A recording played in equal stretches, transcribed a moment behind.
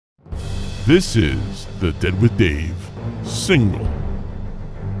This is the Dead with Dave Single.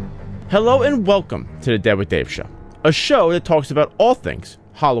 Hello and welcome to the Dead with Dave show, a show that talks about all things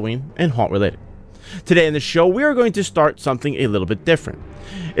Halloween and haunt related. Today in the show, we are going to start something a little bit different.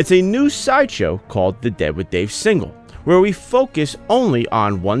 It's a new sideshow called the Dead with Dave Single, where we focus only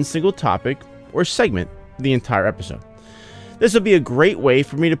on one single topic or segment the entire episode. This will be a great way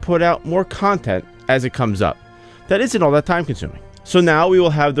for me to put out more content as it comes up that isn't all that time consuming. So now we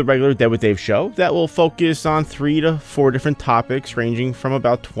will have the regular Dead with Dave show that will focus on 3 to 4 different topics ranging from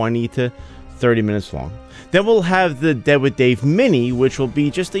about 20 to 30 minutes long. Then we'll have the Dead with Dave mini, which will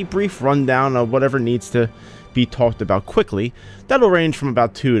be just a brief rundown of whatever needs to be talked about quickly. That'll range from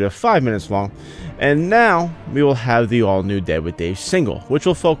about 2 to 5 minutes long. And now we will have the all new Dead with Dave single, which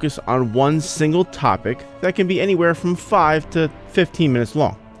will focus on one single topic that can be anywhere from 5 to 15 minutes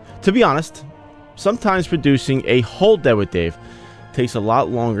long. To be honest, sometimes producing a whole Dead with Dave takes a lot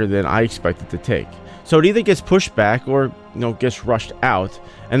longer than I expected to take. So it either gets pushed back or, gets rushed out,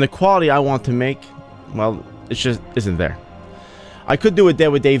 and the quality I want to make, well, it just isn't there. I could do a Dead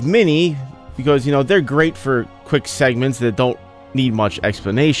with Dave mini because, they're great for quick segments that don't need much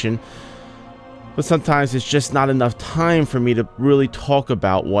explanation, but sometimes it's just not enough time for me to really talk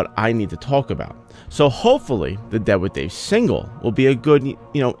about what I need to talk about. So hopefully the Dead with Dave single will be a good,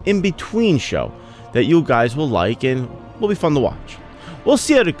 in-between show that you guys will like and will be fun to watch. We'll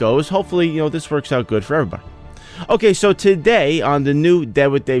see how it goes. Hopefully, this works out good for everybody. Okay, so today on the new Dead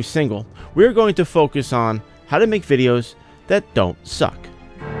with Dave single, we're going to focus on how to make videos that don't suck.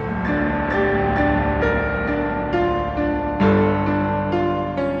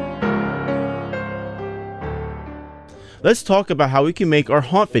 Let's talk about how we can make our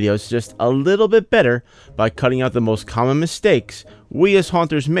haunt videos just a little bit better by cutting out the most common mistakes we as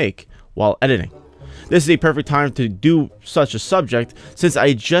haunters make while editing. This is a perfect time to do such a subject since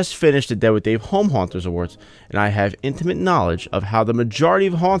I just finished the Dead with Dave Home Haunters Awards and I have intimate knowledge of how the majority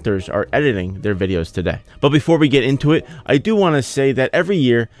of haunters are editing their videos today. But before we get into it, I do want to say that every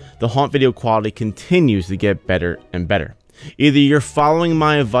year the haunt video quality continues to get better and better. Either you're following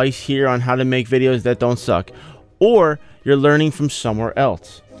my advice here on how to make videos that don't suck, or you're learning from somewhere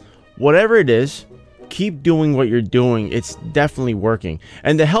else. Whatever it is, keep doing what you're doing. It's definitely working.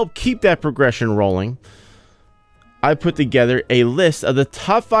 And to help keep that progression rolling, I put together a list of the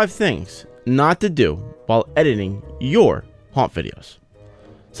top 5 things not to do while editing your haunt videos.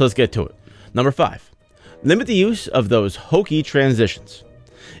 So let's get to it. Number 5, limit the use of those hokey transitions.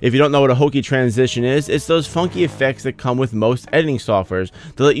 If you don't know what a hokey transition is, it's those funky effects that come with most editing softwares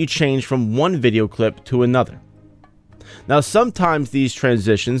that let you change from one video clip to another. Now, sometimes these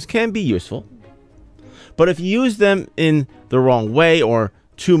transitions can be useful, but if you use them in the wrong way or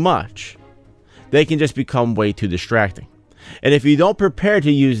too much, they can just become way too distracting. And if you don't prepare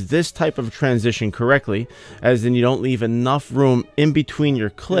to use this type of transition correctly, as in you don't leave enough room in between your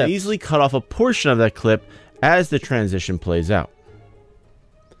clips, you easily cut off a portion of that clip as the transition plays out.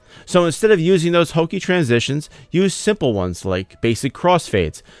 So instead of using those hokey transitions, use simple ones like basic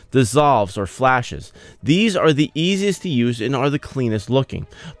crossfades, dissolves, or flashes. These are the easiest to use and are the cleanest looking.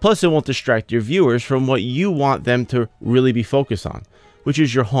 Plus, it won't distract your viewers from what you want them to really be focused on, which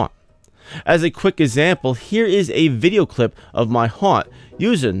is your haunt. As a quick example, here is a video clip of my haunt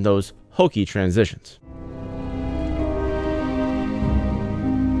using those hokey transitions.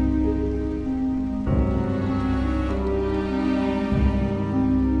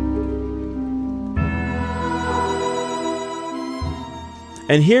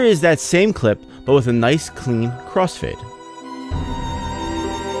 And here is that same clip, but with a nice clean crossfade.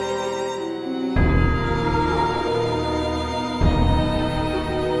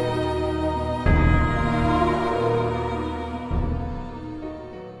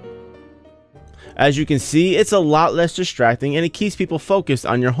 As you can see, it's a lot less distracting and it keeps people focused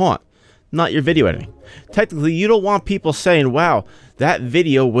on your haunt, not your video editing. Technically, you don't want people saying, wow, that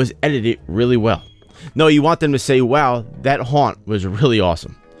video was edited really well. No, you want them to say, wow, that haunt was really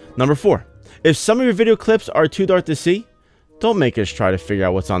awesome. Number 4, if some of your video clips are too dark to see, don't make us try to figure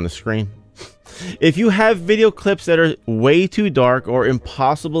out what's on the screen. If you have video clips that are way too dark or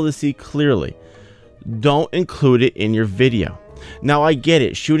impossible to see clearly, don't include it in your video. Now, I get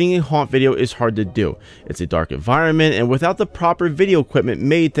it, shooting a haunt video is hard to do. It's a dark environment and without the proper video equipment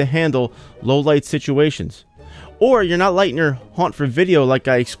made to handle low light situations. Or you're not lighting your haunt for video like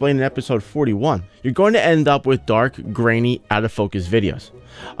I explained in episode 41. You're going to end up with dark, grainy, out of focus videos.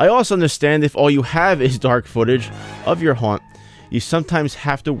 I also understand if all you have is dark footage of your haunt, you sometimes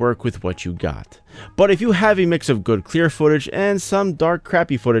have to work with what you got. But if you have a mix of good clear footage and some dark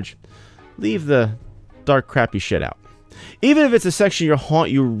crappy footage, leave the dark crappy shit out. Even if it's a section of your haunt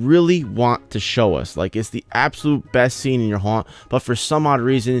you really want to show us, like it's the absolute best scene in your haunt, but for some odd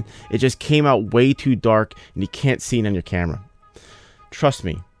reason, it just came out way too dark and you can't see it on your camera. Trust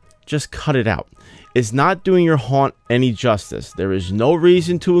me, just cut it out. It's not doing your haunt any justice. There is no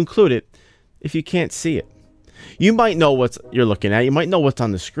reason to include it if you can't see it. You might know what you're looking at, you might know what's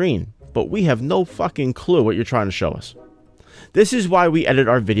on the screen, but we have no fucking clue what you're trying to show us. This is why we edit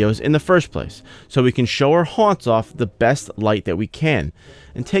our videos in the first place, so we can show our haunts off the best light that we can,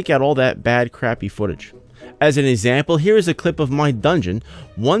 and take out all that bad crappy footage. As an example, here is a clip of my dungeon.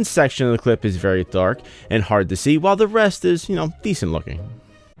 One section of the clip is very dark and hard to see, while the rest is, decent looking.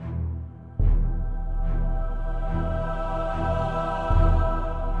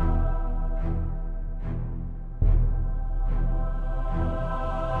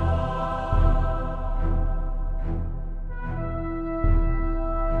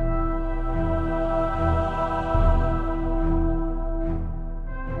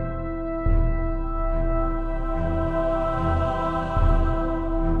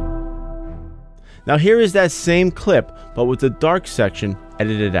 Now here is that same clip, but with the dark section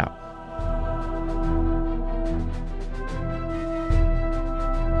edited out.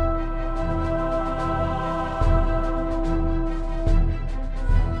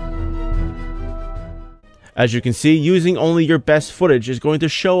 As you can see, using only your best footage is going to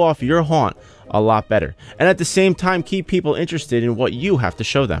show off your haunt a lot better, and at the same time keep people interested in what you have to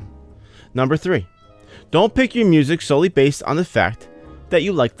show them. Number 3. Don't pick your music solely based on the fact that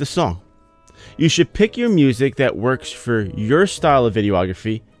you like the song. You should pick your music that works for your style of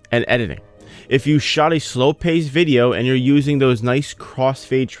videography and editing. If you shot a slow-paced video and you're using those nice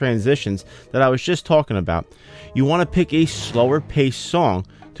crossfade transitions that I was just talking about, you want to pick a slower-paced song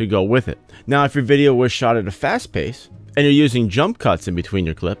to go with it. Now, if your video was shot at a fast pace and you're using jump cuts in between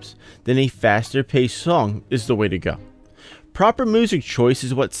your clips, then a faster-paced song is the way to go. Proper music choice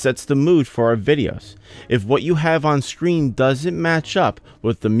is what sets the mood for our videos. If what you have on screen doesn't match up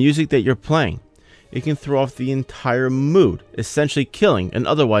with the music that you're playing, it can throw off the entire mood, essentially killing an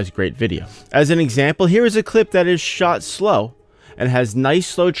otherwise great video. As an example, here is a clip that is shot slow and has nice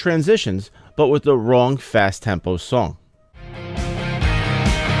slow transitions, but with the wrong fast tempo song.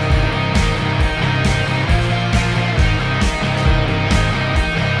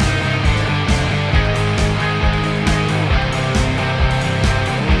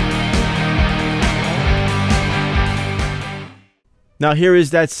 Now here is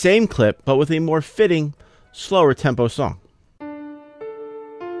that same clip, but with a more fitting, slower tempo song.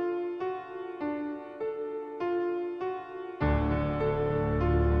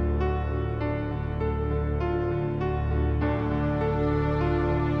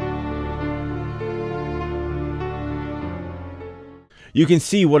 You can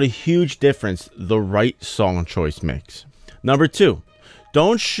see what a huge difference the right song choice makes. Number 2.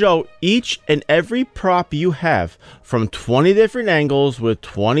 Don't show each and every prop you have from 20 different angles with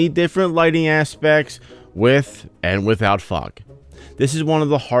 20 different lighting aspects with and without fog. This is one of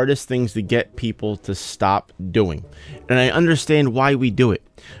the hardest things to get people to stop doing, and I understand why we do it.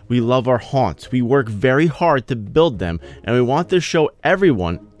 We love our haunts, we work very hard to build them, and we want to show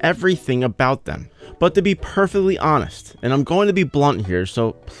everyone everything about them. But to be perfectly honest, and I'm going to be blunt here,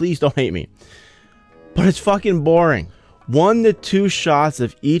 so please don't hate me, but it's fucking boring. 1 to 2 shots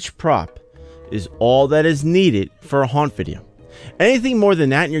of each prop is all that is needed for a haunt video. Anything more than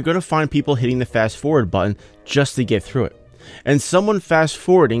that and you're going to find people hitting the fast forward button just to get through it. And someone fast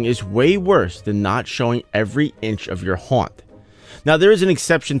forwarding is way worse than not showing every inch of your haunt. Now there is an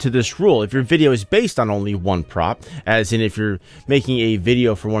exception to this rule. If your video is based on only one prop, as in if you're making a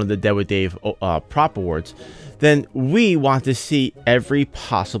video for one of the Dead with Dave prop awards, then we want to see every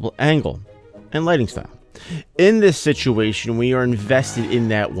possible angle and lighting style. In this situation, we are invested in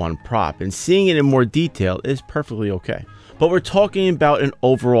that one prop, and seeing it in more detail is perfectly okay. But we're talking about an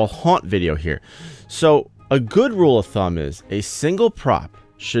overall haunt video here. So a good rule of thumb is a single prop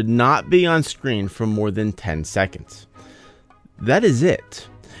should not be on screen for more than 10 seconds. That is it.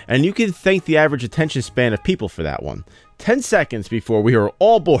 And you can thank the average attention span of people for that one. 10 seconds before we are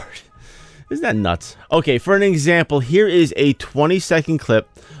all bored. Isn't that nuts? Okay, for an example, here is a 20-second clip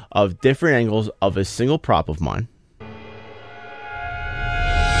of different angles of a single prop of mine.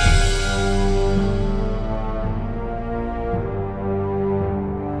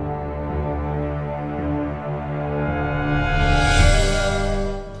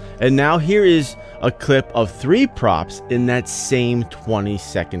 And now here is a clip of 3 props in that same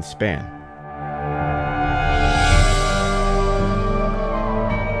 20-second span.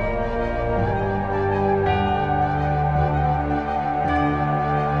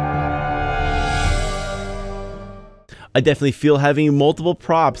 I definitely feel having multiple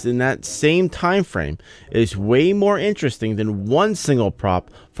props in that same time frame is way more interesting than one single prop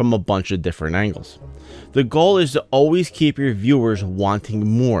from a bunch of different angles. The goal is to always keep your viewers wanting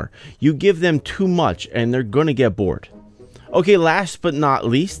more. You give them too much and they're gonna get bored. Okay, last but not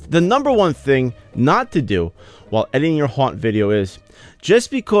least, the number one thing not to do while editing your haunt video is,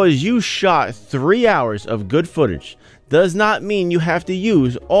 just because you shot 3 hours of good footage does not mean you have to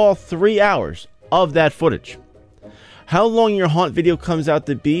use all 3 hours of that footage. How long your haunt video comes out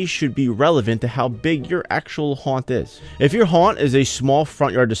to be should be relevant to how big your actual haunt is. If your haunt is a small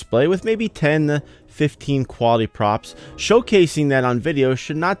front yard display with maybe 10 to 15 quality props, showcasing that on video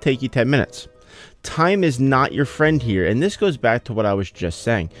should not take you 10 minutes. Time is not your friend here, and this goes back to what I was just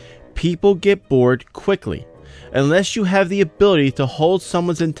saying. People get bored quickly. Unless you have the ability to hold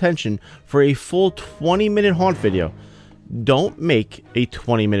someone's attention for a full 20-minute haunt video, don't make a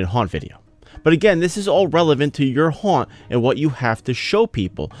 20-minute haunt video. But again, this is all relevant to your haunt and what you have to show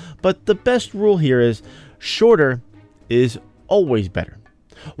people. But the best rule here is shorter is always better.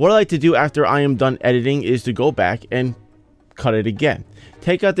 What I like to do after I am done editing is to go back and cut it again.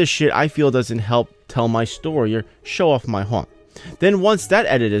 Take out the shit I feel doesn't help tell my story or show off my haunt. Then once that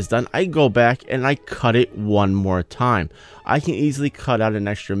edit is done, I go back and I cut it one more time. I can easily cut out an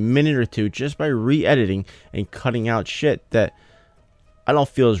extra minute or two just by re-editing and cutting out shit that I don't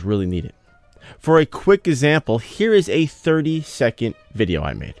feel is really needed. For a quick example, here is a 30-second video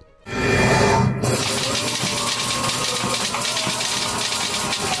I made.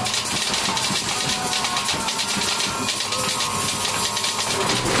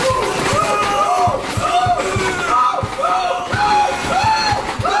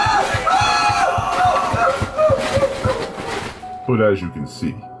 But as you can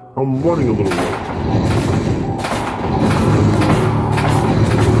see, I'm running a little low.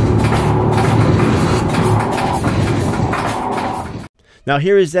 Now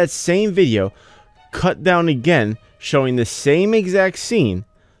here is that same video cut down again, showing the same exact scene,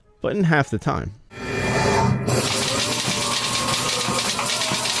 but in half the time.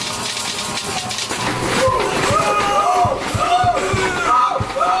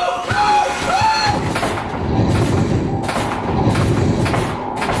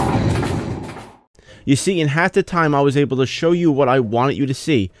 You see, in half the time I was able to show you what I wanted you to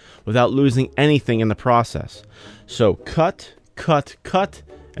see without losing anything in the process. So cut, cut, cut,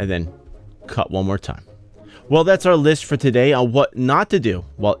 and then cut one more time. Well, that's our list for today on what not to do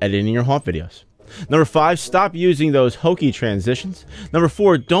while editing your haunt videos. Number 5, stop using those hokey transitions. Number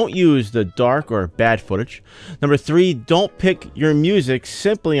 4, don't use the dark or bad footage. Number 3, don't pick your music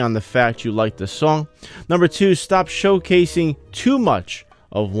simply on the fact you like the song. Number 2, stop showcasing too much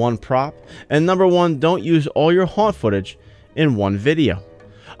of one prop. And number 1, don't use all your haunt footage in one video.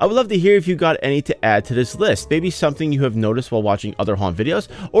 I would love to hear if you got any to add to this list. Maybe something you have noticed while watching other haunt videos,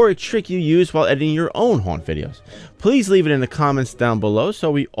 or a trick you use while editing your own haunt videos. Please leave it in the comments down below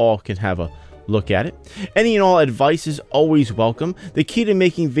so we all can have a look at it. Any and all advice is always welcome. The key to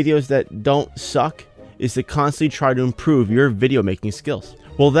making videos that don't suck is to constantly try to improve your video making skills.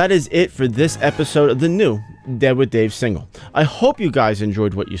 Well, that is it for this episode of the new Dead with Dave Single. I hope you guys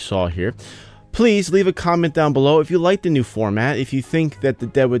enjoyed what you saw here. Please leave a comment down below if you like the new format, if you think that the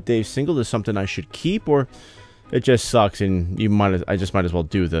Dead with Dave Single is something I should keep, or it just sucks and I just might as well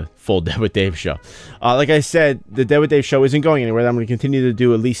do the full Dead with Dave show. Like I said, the Dead with Dave show isn't going anywhere. I'm going to continue to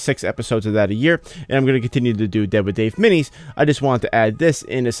do at least 6 episodes of that a year, and I'm going to continue to do Dead with Dave minis. I just wanted to add this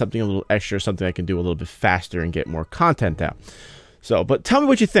in as something a little extra, something I can do a little bit faster and get more content out. So, but tell me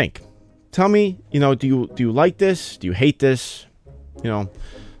what you think. Tell me, do you like this? Do you hate this?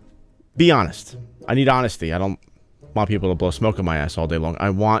 Be honest. I need honesty. I don't want people to blow smoke in my ass all day long. I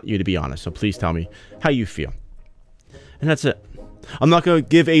want you to be honest. So please tell me how you feel. And that's it. I'm not going to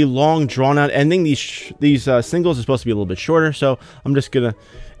give a long, drawn-out ending. These singles are supposed to be a little bit shorter, so I'm just going to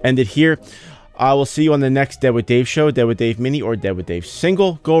end it here. I will see you on the next Dead with Dave show, Dead with Dave mini, or Dead with Dave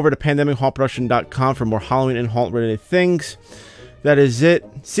single. Go over to pandemichauntproduction.com for more Halloween and haunt-related things. That is it.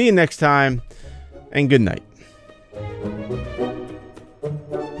 See you next time, and good night.